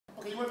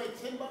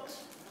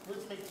bucks?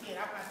 Let's make 10. I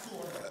got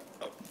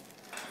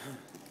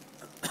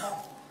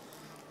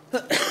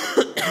 200.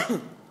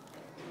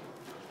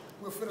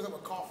 We'll fill it up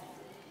with coffee.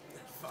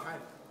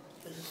 Fine.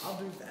 I'll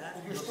do that.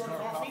 You're storing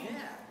coffee? Yeah.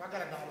 I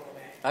got $1 on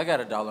that. I got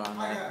 $1 on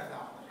that.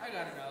 I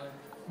got $1.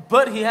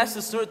 But he has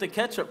to snort the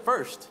ketchup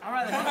first.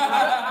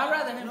 I'd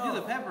rather him do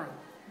the pepper.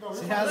 No,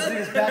 See how this thing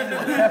is back to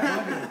the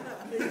pepper.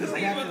 It's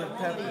back to the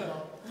pepper.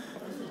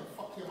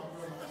 Fuck him, I'm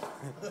real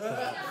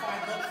nice.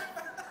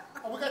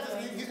 Oh, we got this.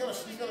 He's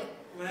gonna.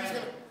 No.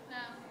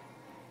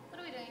 What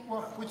are we doing?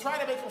 Well, we tried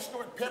to make him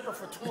snort pepper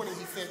for 20.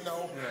 He said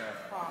no.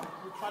 Yeah.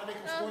 We tried to make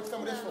him snort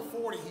some of this for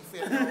 40. He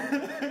said no.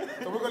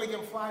 So we're gonna give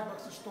him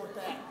 $5 to snort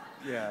that.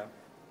 Yeah.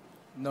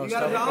 No You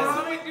got $1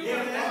 on me? Honey,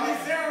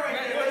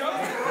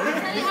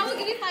 I will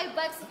give you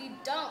 $5 if you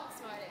don't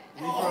snort it.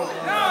 No,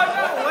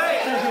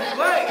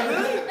 wait,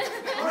 really?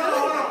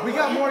 We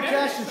got more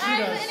cash than she Alright,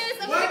 does.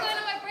 anyways, I'm going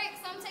to my break,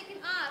 so I'm taking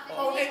off. If Oh,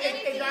 you need hey,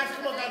 anything, guys,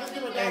 come on, guys, let's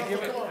give it Hey, $1.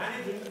 give it. Come on.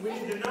 We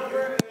need the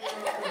number.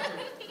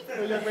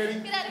 Here, young lady.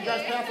 Get out of You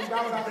guys here. pass some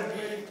dollars out to this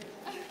lady.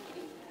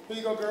 Here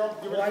you go, girl.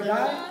 Give it I to got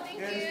Oh, thank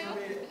you.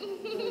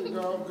 you.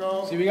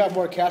 Go. See, we got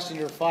more cash than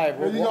your 5.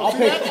 There you go. I'll See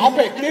pay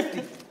that?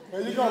 50.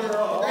 There you go,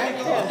 girl.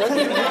 You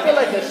feel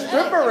like a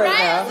stripper right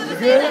now. You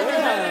good?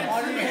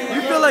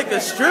 You feel like a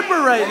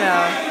stripper right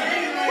now.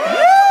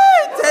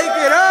 Yee! Take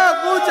it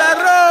up. Mucha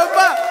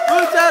ropa.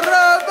 Mucha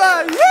ropa.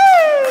 Yee!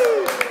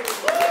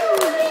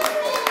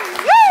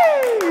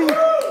 Yee!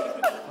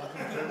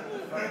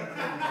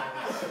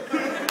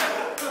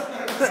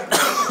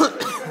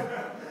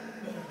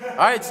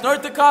 All right,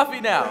 snort the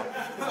coffee now.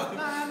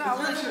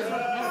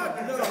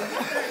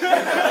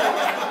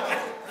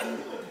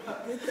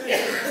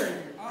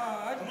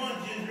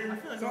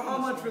 So how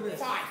much for this?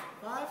 Five.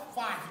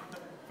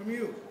 From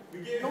you.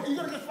 No, you're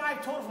gonna get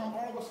 5 total from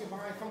all of us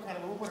combined. Some kind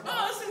of. We'll put it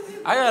down.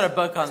 I got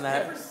 $1 on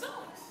that.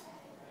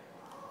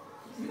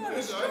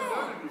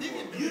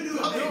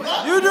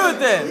 You do it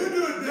then.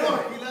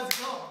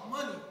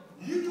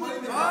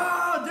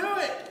 Oh, do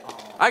it.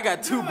 I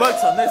got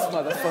 $2 on this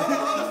motherfucker.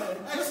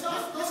 This is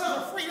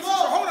free. This is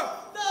hold up.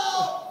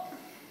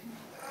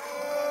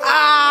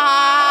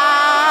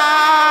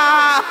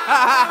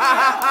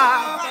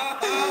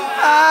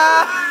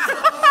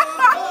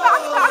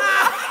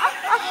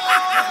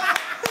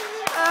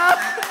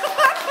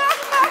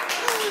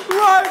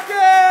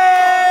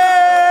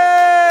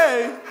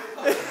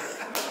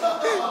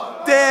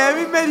 Damn,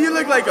 he made you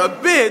look like a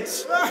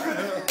bitch.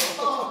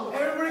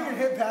 Everybody can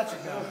hit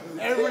Patrick now.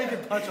 Everybody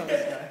can punch on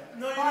this guy.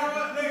 No, you know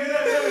what? Look at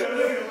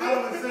that. Hold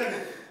on a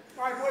second.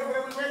 All right, boys,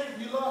 whenever we're ready,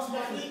 you lost my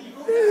knee. You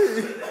go.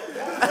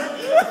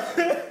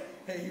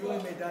 Hey, you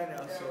only made die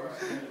now, so.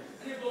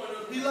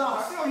 He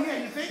lost. Still here,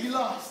 you think? He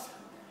lost.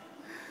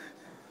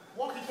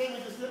 Walker came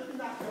and just let me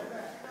knock that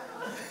back.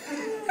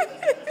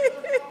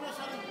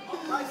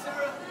 Hi,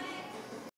 Sarah.